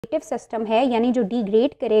System है, यानी जो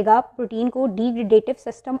डिग्रेड करेगा प्रोटीन को, डिग्रेडेटिव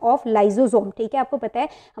सिस्टम ऑफ लाइसोसोम। ठीक है, आपको पता है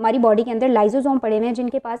हमारी बॉडी के अंदर लाइसोसोम पड़े हुए हैं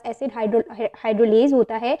जिनके पास एसिड हाइड्रोलेज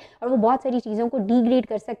होता है और वो बहुत सारी चीज़ों को डिग्रेड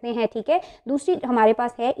कर सकते हैं। ठीक है, दूसरी हमारे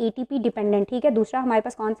पास है एटीपी डिपेंडेंट। ठीक है, दूसरा हमारे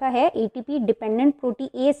पास कौन सा है, एटीपी डिपेंडेंट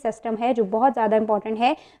प्रोटीएज सिस्टम है, जो बहुत ज़्यादा इंपॉर्टेंट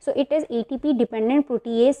है। So it is ATP dependent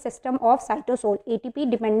protease system of cytosol, ATP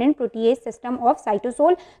dependent protease system of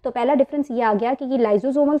cytosol. तो पहला डिफरेंस ये आ गया कि ये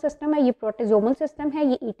लाइसोसोमल सिस्टम है, ये प्रोटेसोमल सिस्टम है,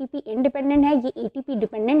 ये एटीपी इंडिपेंडेंट है, ये एटीपी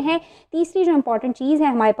डिपेंडेंट है। तीसरी जो इंपॉर्टेंट चीज़ है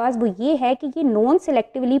हमारे पास वो ये है कि ये नॉन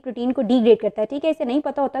सेलेक्टिवली प्रोटीन को डिग्रेड करता है। ठीक है, इसे नहीं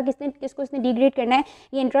पता होता किसको इसने डिग्रेड करना है।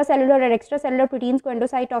 ये इंट्रासेलुलर और एक्स्ट्रा सेलुलर प्रोटीन्स को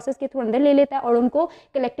एंडोसाइटोसिस के थ्रू अंदर ले लेता है और उनको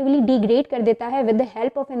कलेक्टिवली डिग्रेड कर देता है with the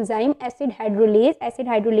help of enzyme acid hydrolase. Acid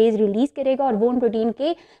hydrolase release करेगा और वो उन प्रोटीन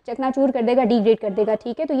के चकनाचूर कर देगा, डिग्रेड कर देगा।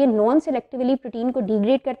 ठीक है, तो ये नॉन सेलेक्टिवली प्रोटीन को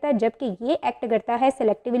डिग्रेड करता है, जबकि ये एक्ट करता है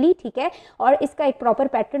सेलेक्टिवली। ठीक है, और इसका एक प्रॉपर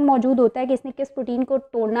पैटर्न मौजूद होता है कि इसने किस प्रोटीन को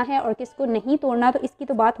तोड़ना है और किसको नहीं तोड़ना। तो इसकी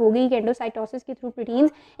तो बात हो गई कि एंडोसाइटोसिस के थ्रू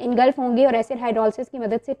प्रोटीन्स इनगल्फ होंगे और एसिड हाइड्रोलिसिस की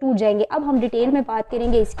मदद से टूट जाएंगे। अब हम डिटेल में बात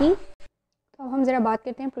करेंगे इसकी। तो अब हम जरा बात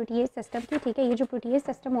करते हैं प्रोटीएज सिस्टम की। ठीक है, ये जो प्रोटीएज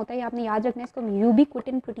सिस्टम होता है ये आपने याद रखना है, इसको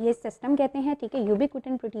यूबिक्विटिन प्रोटीएज सिस्टम कहते हैं। ठीक है,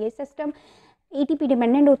 यूबिक्विटिन प्रोटीएज सिस्टम एटीपी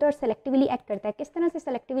डिपेंडेंट होता है और सेलेक्टिवली एक्ट करता है। किस तरह से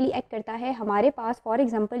सेलेक्टिवली एक्ट करता है, हमारे पास फॉर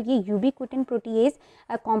एग्जांपल ये यूबिक्विटिन प्रोटीएज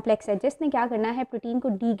कॉम्प्लेक्स है जिसने क्या करना है, प्रोटीन को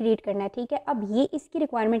डिग्रेड करना है। ठीक है, अब ये इसकी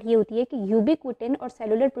रिक्वायरमेंट ये होती है कि यूबिक्विटिन और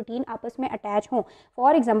सेलुलर प्रोटीन आपस में अटैच हों।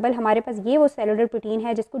 फॉर एग्जाम्पल हमारे पास ये वो सेलुलर प्रोटीन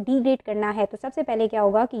है जिसको डिग्रेड करना है, तो सबसे पहले क्या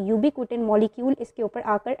होगा कि यूबिक्विटिन मॉलिक्यूल इसके ऊपर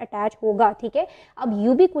आकर अटैच होगा। ठीक है, अब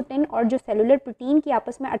यूबिक्विटिन और जो सेलुलर प्रोटीन की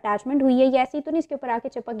आपस में अटैचमेंट हुई है, ये ऐसी तो नहीं इसके ऊपर आके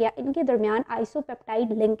चिपक गया, इनके दरमियान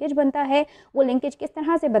आइसोपेप्टाइड लिंकेज बनता है। वो लिंकेज किस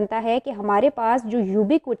तरह से बनता है कि हमारे पास जो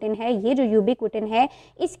यूबिक्विटिन है, ये जो यूबिक्विटिन है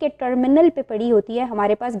इसके टर्मिनल पे पड़ी होती है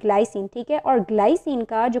हमारे पास ग्लाइसिन। ठीक है, और ग्लाइसिन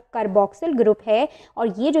का जो कार्बोक्सिल ग्रुप है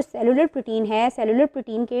और ये जो सेलुलर प्रोटीन है, सेलुलर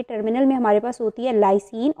प्रोटीन के टर्मिनल में हमारे पास होती है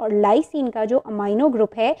लाइसिन, और लाइसिन का जो अमाइनो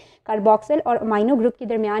ग्रुप है, कार्बोक्सिल और अमाइनो ग्रुप के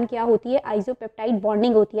दरमियान क्या होती है, आइसोपेप्टाइड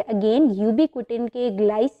बॉन्डिंग होती है। अगेन यूबिक्विटिन के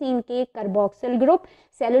ग्लाइसिन के कार्बोक्सिल ग्रुप,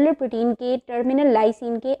 सेलुलर प्रोटीन के टर्मिनल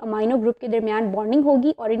लाइसिन के अमाइनो ग्रुप के दरमियान बॉन्डिंग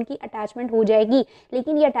होगी और इनकी अटैचमेंट हो जाएगी।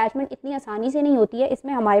 लेकिन ये अटैचमेंट इतनी आसानी से नहीं होती है,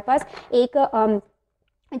 इसमें हमारे पास एक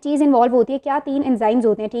चीज़ इन्वॉल्व होती है। क्या, 3 एंजाइम्स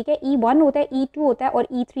होते हैं। ठीक है, E1 होता है, E2 होता है और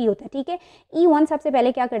E3 होता है। ठीक है, E1 सबसे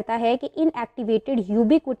पहले क्या करता है कि इनएक्टिवेटेड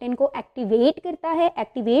यूबिक्विटिन को एक्टिवेट करता है,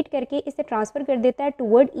 एक्टिवेट करके इसे ट्रांसफर कर देता है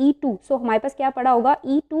टुवर्ड E2। सो हमारे पास क्या पड़ा होगा,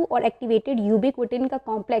 E2 और एक्टिवेटेड यूबिक्विटिन का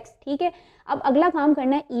कॉम्प्लेक्स। ठीक है, अब अगला काम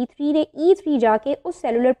करना है E3 ने। E3 जाके उस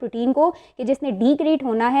सेलुलर प्रोटीन को कि जिसने डिग्रेड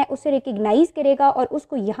होना है उसे रिकग्नाइज करेगा और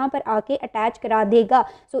उसको यहाँ पर आके अटैच करा देगा।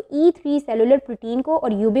 सो E3 सेलुलर प्रोटीन को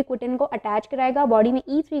और यूबिक्विटिन को अटैच कराएगा। बॉडी में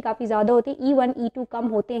E3 काफ़ी ज़्यादा होते हैं, E1 E2 कम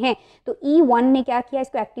होते हैं। तो E1 ने क्या किया,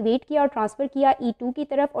 इसको एक्टिवेट किया और ट्रांसफ़र किया E2 की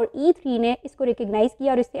तरफ, और E3 ने इसको रिकग्नाइज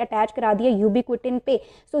किया और इससे अटैच करा दिया यूबिक्विटिन पे।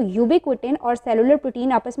 सो यूबिक्विटिन और सेलुलर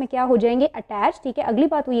प्रोटीन आपस में क्या हो जाएंगे, अटैच। ठीक है, अगली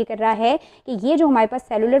बात वो ये कर रहा है कि ये जो हमारे पास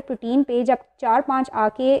सेलुलर प्रोटीन पे जब 4-5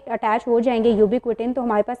 आके अटैच हो जाएंगे यूबिक्विटिन, तो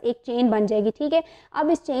हमारे पास एक चेन बन जाएगी। ठीक है, अब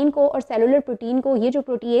इस चेन को और सेलुलर प्रोटीन को ये जो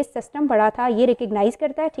प्रोटीएज सिस्टम पड़ा था ये रिकग्नाइज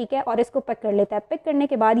करता है। ठीक है, और इसको पिक कर लेता है। पिक करने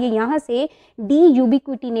के बाद ये यहाँ से डी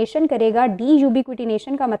यूबिक्विटिनेशन करेगा। डी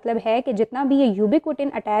यूबिक्विटिनेशन का मतलब है कि जितना भी ये यूबिक्विटिन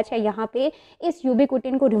अटैच है यहाँ पे, इस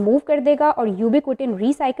यूबिक्विटिन को रिमूव कर देगा और यूबिक्विटिन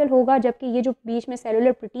रिसाइकल होगा, जबकि ये जो बीच में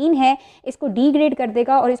सेलुलर प्रोटीन है इसको डिग्रेड कर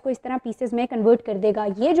देगा और इसको इस तरह पीसेस में कन्वर्ट कर देगा।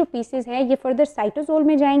 ये जो पीसेस हैं ये फर्दर साइटोसोल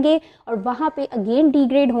में जाएंगे और वहाँ पे अगेन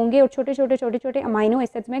डिग्रेड होंगे और छोटे छोटे अमाइनो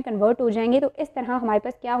एसिड्स में कन्वर्ट हो जाएंगे। तो इस तरह हमारे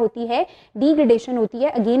पास क्या होती है, डिग्रेडेशन होती है।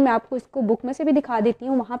 अगेन मैं आपको इसको बुक में से भी दिखा देती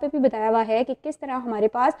हूँ, वहाँ पे भी बताया हुआ है कि किस तरह हमारे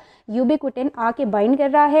पास यूबिक्विटिन आके बाइंड कर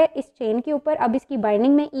रहा है इस चेन के ऊपर। अब इसकी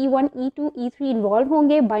बाइंडिंग में E1 E2 E3 इन्वॉल्व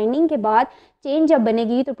होंगे। बाइंडिंग के बाद चेन जब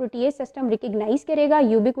बनेगी तो प्रोटीएज सिस्टम रिकग्नाइज करेगा,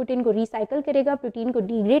 यूबिक्विटिन को रिसाइकल करेगा, प्रोटीन को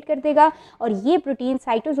डिग्रेड कर देगा और ये प्रोटीन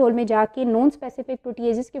साइटोसोल में जाके नॉन स्पेसिफिक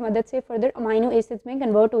प्रोटीएजेस की मदद से फर्दर अमाइनो एसिड्स में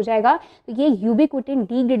कन्वर्ट हो जाएगा। तो ये यूबिक्विटिन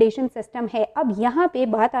डिग्रेडेशन सिस्टम है। अब यहाँ पे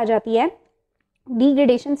बात आ जाती है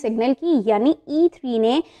डिग्रेडेशन सिग्नल की, यानी E3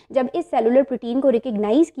 ने जब इस सेलुलर प्रोटीन को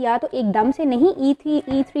रिकग्नाइज किया तो एकदम से नहीं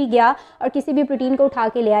E3 गया और किसी भी प्रोटीन को उठा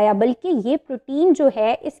के ले आया, बल्कि ये प्रोटीन जो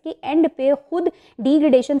है इसके एंड पे खुद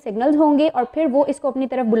डिग्रेडेशन सिग्नल्स होंगे और फिर वो इसको अपनी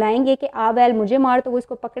तरफ बुलाएंगे कि आ वेल मुझे मार, तो वो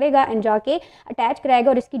इसको पकड़ेगा एंड जाके अटैच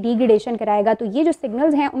कराएगा और इसकी डिग्रेडेशन कराएगा। तो ये जो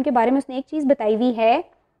सिग्नल्स हैं उनके बारे में उसने एक चीज़ बताई हुई है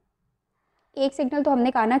एक सिग्नल तो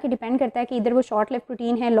हमने कहा ना कि डिपेंड करता है कि इधर वो शॉर्ट लिव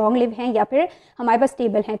प्रोटीन है, लॉन्ग लिव हैं या फिर हमारे पास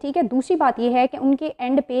स्टेबल हैं, ठीक है। दूसरी बात ये है कि उनके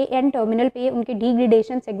एंड टर्मिनल पे उनके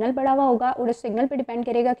डिग्रेडेशन सिग्नल पड़ा हुआ होगा और उस सिग्नल पे डिपेंड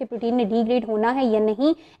करेगा कि प्रोटीन ने डिग्रेड होना है या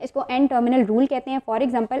नहीं। इसको एंड टर्मिनल रूल कहते हैं। फॉर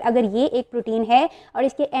एग्जाम्पल अगर ये एक प्रोटीन है और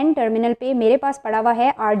इसके एंड टर्मिनल पे मेरे पास पड़ा हुआ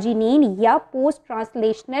है आर्जिनिन या पोस्ट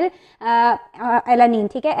ट्रांसलेशनल एलानिन,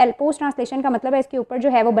 ठीक है। पोस्ट ट्रांसलेशन का मतलब है इसके ऊपर जो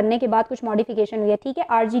है वो बनने के बाद कुछ मॉडिफिकेशन हुई है, ठीक है।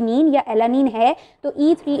 आर्जिनिन या एलानिन है तो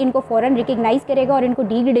E3 इनको फौरन रिकग्नाइज करेगा और इनको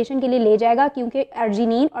डिग्रेडेशन के लिए ले जाएगा, क्योंकि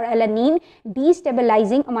अर्जिनिन और एलानिन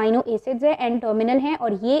डीस्टेबलाइजिंग अमाइनो एसिड्स है, एंड टर्मिनल हैं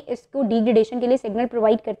और ये इसको डिग्रेडेशन के लिए सिग्नल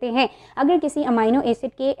प्रोवाइड करते हैं। अगर किसी अमाइनो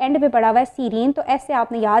एसिड के एंड पे पड़ा हुआ है सीरीन तो ऐसे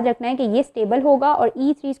आपने याद रखना है कि ये स्टेबल होगा और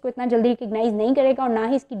E3 इसको इतना जल्दी रिकग्नाइज नहीं करेगा और ना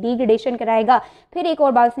ही इसकी डिग्रेडेशन कराएगा। फिर एक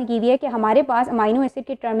और बात उसने की हुई है कि हमारे पास अमाइनो एसिड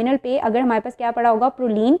के टर्मिनल पे अगर हमारे पास क्या पड़ा होगा,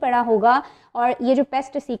 प्रोलीन पड़ा होगा, और ये जो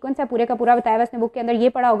पेस्ट सीक्वेंस है पूरे का पूरा बताया हुआ उसने बुक के अंदर, ये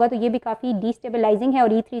पड़ा होगा तो ये भी काफ़ी डिस्टेबलाइजिंग है और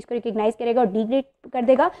E3 इसको रिकग्नाइज करेगा और डिग्रेड कर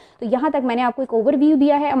देगा। तो यहाँ तक मैंने आपको एक ओवरव्यू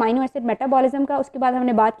दिया है अमाइनो एसिड मेटाबॉलिज्म का। उसके बाद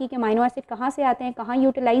हमने बात की कि अमाइनो एसिड कहाँ से आते हैं, कहाँ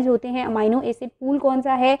यूटिलाइज होते हैं, अमाइनो एसिड पूल कौन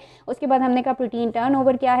सा है। उसके बाद हमने कहा प्रोटीन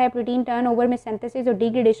टर्नओवर क्या है, प्रोटीन टर्नओवर में सिंथेसिस और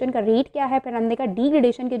डिग्रेडेशन का रेट क्या है। फिर हमने कहा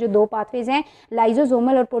डिग्रेडेशन के जो दो पाथवेज हैं,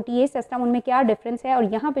 लाइजोसोमल और प्रोटीएज सिस्टम, उनमें क्या डिफरेंस है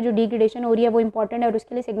और यहाँ पे जो डिग्रेडेशन हो रही है वो इंपॉर्टेंट है और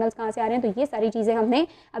उसके लिए सिग्नल्स कहाँ से आ रहे हैं। तो ये सारी चीज़ें हमने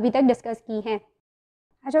अभी तक डिस्कस की हैं।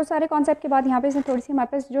 अच्छा, उस सारे कॉन्सेप्ट के बाद यहाँ पे इसने थोड़ी सी हमारे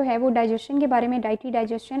पास जो है वो डाइजेशन के बारे में, डाइटरी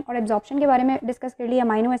डाइजेशन और एब्जॉर्प्शन के बारे में डिस्कस कर लिया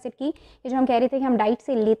अमाइनो एसिड की। ये जो हम कह रहे थे कि हम डाइट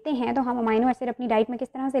से लेते हैं, तो हम अमाइनो एसिड अपनी डाइट में किस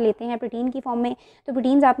तरह से लेते हैं, प्रोटीन की फॉर्म में। तो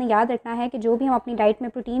प्रोटीन्स आपने याद रखना है कि जो भी हम अपनी डाइट में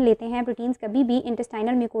प्रोटीन लेते हैं, प्रोटीन्स कभी भी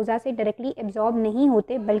इंटेस्टाइनल म्यूकोजा से डायरेक्टली एब्जॉर्ब नहीं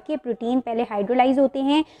होते, बल्कि प्रोटीन पहले हाइड्रोलाइज होते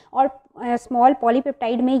हैं और स्मॉल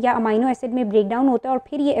पॉलीपेप्टाइड में या अमाइनो एसिड में ब्रेक डाउन होता है और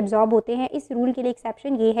फिर ये एब्जॉर्ब होते हैं। इस रूल के लिए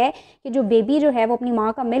एक्सेप्शन ये है कि जो बेबी जो है वो अपनी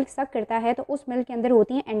माँ का मिल्क सक करता है तो उस मिल्क के अंदर होती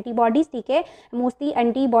हैं एंटीबॉडीज़, ठीक है। मोस्टली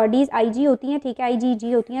एंटीबॉडीज़ IG होती हैं, ठीक है,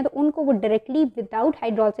 IgG होती हैं। तो उनको वो डायरेक्टली विदाउट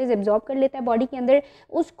हाइड्रोलिसिस एब्जॉर्ब कर लेता है बॉडी के अंदर,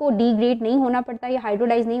 उसको डिग्रेड नहीं होना पड़ता या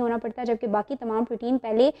हाइड्रोलाइज नहीं होना पड़ता। जबकि बाकी तमाम प्रोटीन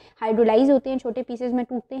पहले हाइड्रोलाइज होते हैं, छोटे पीसेज में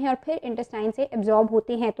टूटते हैं और फिर इंटेस्टाइन से एब्जॉर्ब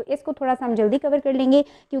होते हैं। तो इसको थोड़ा सा हम जल्दी कवर कर लेंगे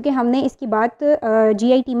क्योंकि हमने इसकी बात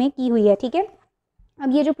GIT में की हुई है, ठीक है।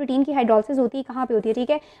 अब ये जो प्रोटीन की हाइड्रोलिसिस होती है कहाँ पे होती है, ठीक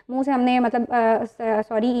है, मुंह से हमने मतलब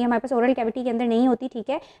सॉरी ये हमारे पास ओरल कैविटी के अंदर नहीं होती, ठीक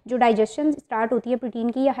है। जो डाइजेशन स्टार्ट होती है प्रोटीन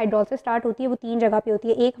की या हाइड्रोलिसिस स्टार्ट होती है वो 3 जगह पे होती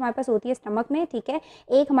है। एक हमारे पास होती है स्टमक में, ठीक है।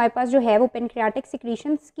 एक हमारे पास जो है वो पेनक्रियाटिक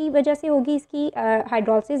सिक्रीशंस की वजह से होगी इसकी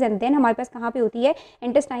हाइड्रोलिसिस, एंड देन हमारे पास कहाँ पे होती है,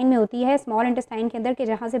 इंटेस्टाइन में होती है, स्मॉल इंटेस्टाइन के अंदर, के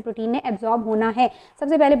जहाँ से प्रोटीन ने एब्जॉर्ब होना है।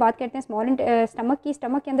 सबसे पहले बात करते हैं स्मॉल स्टमक की।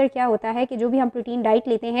 स्टमक के अंदर क्या होता है कि जो भी हम प्रोटीन डाइट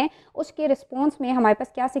लेते हैं उसके रिस्पॉन्स में हमारे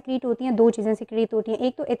पास क्या सिक्रीट होती हैं, 2 चीज़ें सिक्रीट होती हैं।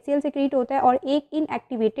 एक तो HCl सिक्रीट होता है और एक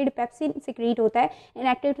इनएक्टिवेटेड पेप्सिन सिक्रीट होता है।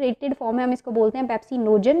 इनएक्टिवेटेड फॉर्म में हम इसको बोलते हैं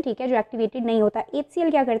पेप्सिनोजन, ठीक है, जो एक्टिवेटेड नहीं होता।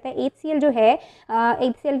 HCl क्या करता है, HCl जो है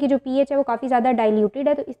HCl की जो pH है वो काफ़ी ज़्यादा डाइल्यूटेड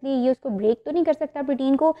है, तो इसलिए ये उसको ब्रेक तो नहीं कर सकता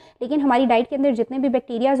प्रोटीन को, लेकिन हमारी डाइट के अंदर जितने भी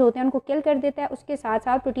बैक्टीरियाज होते हैं उनको किल कर देता है। उसके साथ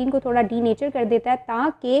साथ प्रोटीन को थोड़ा डीनेचर कर देता है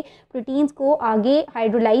ताकि प्रोटीन्स को आगे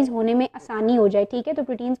हाइड्रोलाइज होने में आसानी हो जाए, ठीक है। तो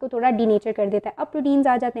प्रोटीन्स को थोड़ा डीनेचर कर देता है। अब प्रोटीन्स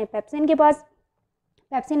आ जाते हैं पेप्सिन के पास।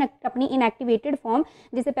 पेप्सिन अपनी इनएक्टिवेटेड फॉर्म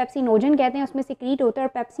जिसे पेप्सिनोजन कहते हैं उसमें सिक्रीट होता है।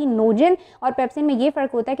 और पेप्सिनोजन और पेप्सिन में ये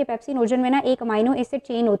फ़र्क होता है कि पेप्सिनोजन में ना एक अमाइनो एसिड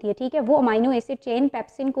चेन होती है, ठीक है। वो अमाइनो एसिड चेन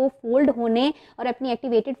पेप्सिन को फोल्ड होने और अपनी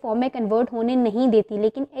एक्टिवेटेड फॉर्म में कन्वर्ट होने नहीं देती,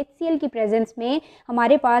 लेकिन HCl की प्रेजेंस में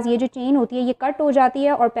हमारे पास ये जो चेन होती है ये कट हो जाती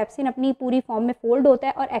है और पेप्सिन अपनी पूरी फॉर्म में फोल्ड होता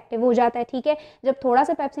है और एक्टिव हो जाता है, ठीक है। जब थोड़ा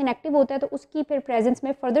सा पेप्सिन एक्टिव होता है तो उसकी फिर प्रेजेंस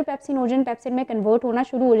में फर्दर पेप्सिनोजन पेप्सिन में कन्वर्ट होना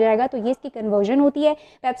शुरू हो जाएगा, तो ये इसकी कन्वर्जन होती है।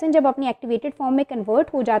 पेप्सिन जब अपनी एक्टिवेटेड फॉर्म में कन्वर्ट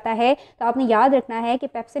हो जाता है तो आपने याद रखना है कि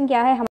पेप्सिन क्या है,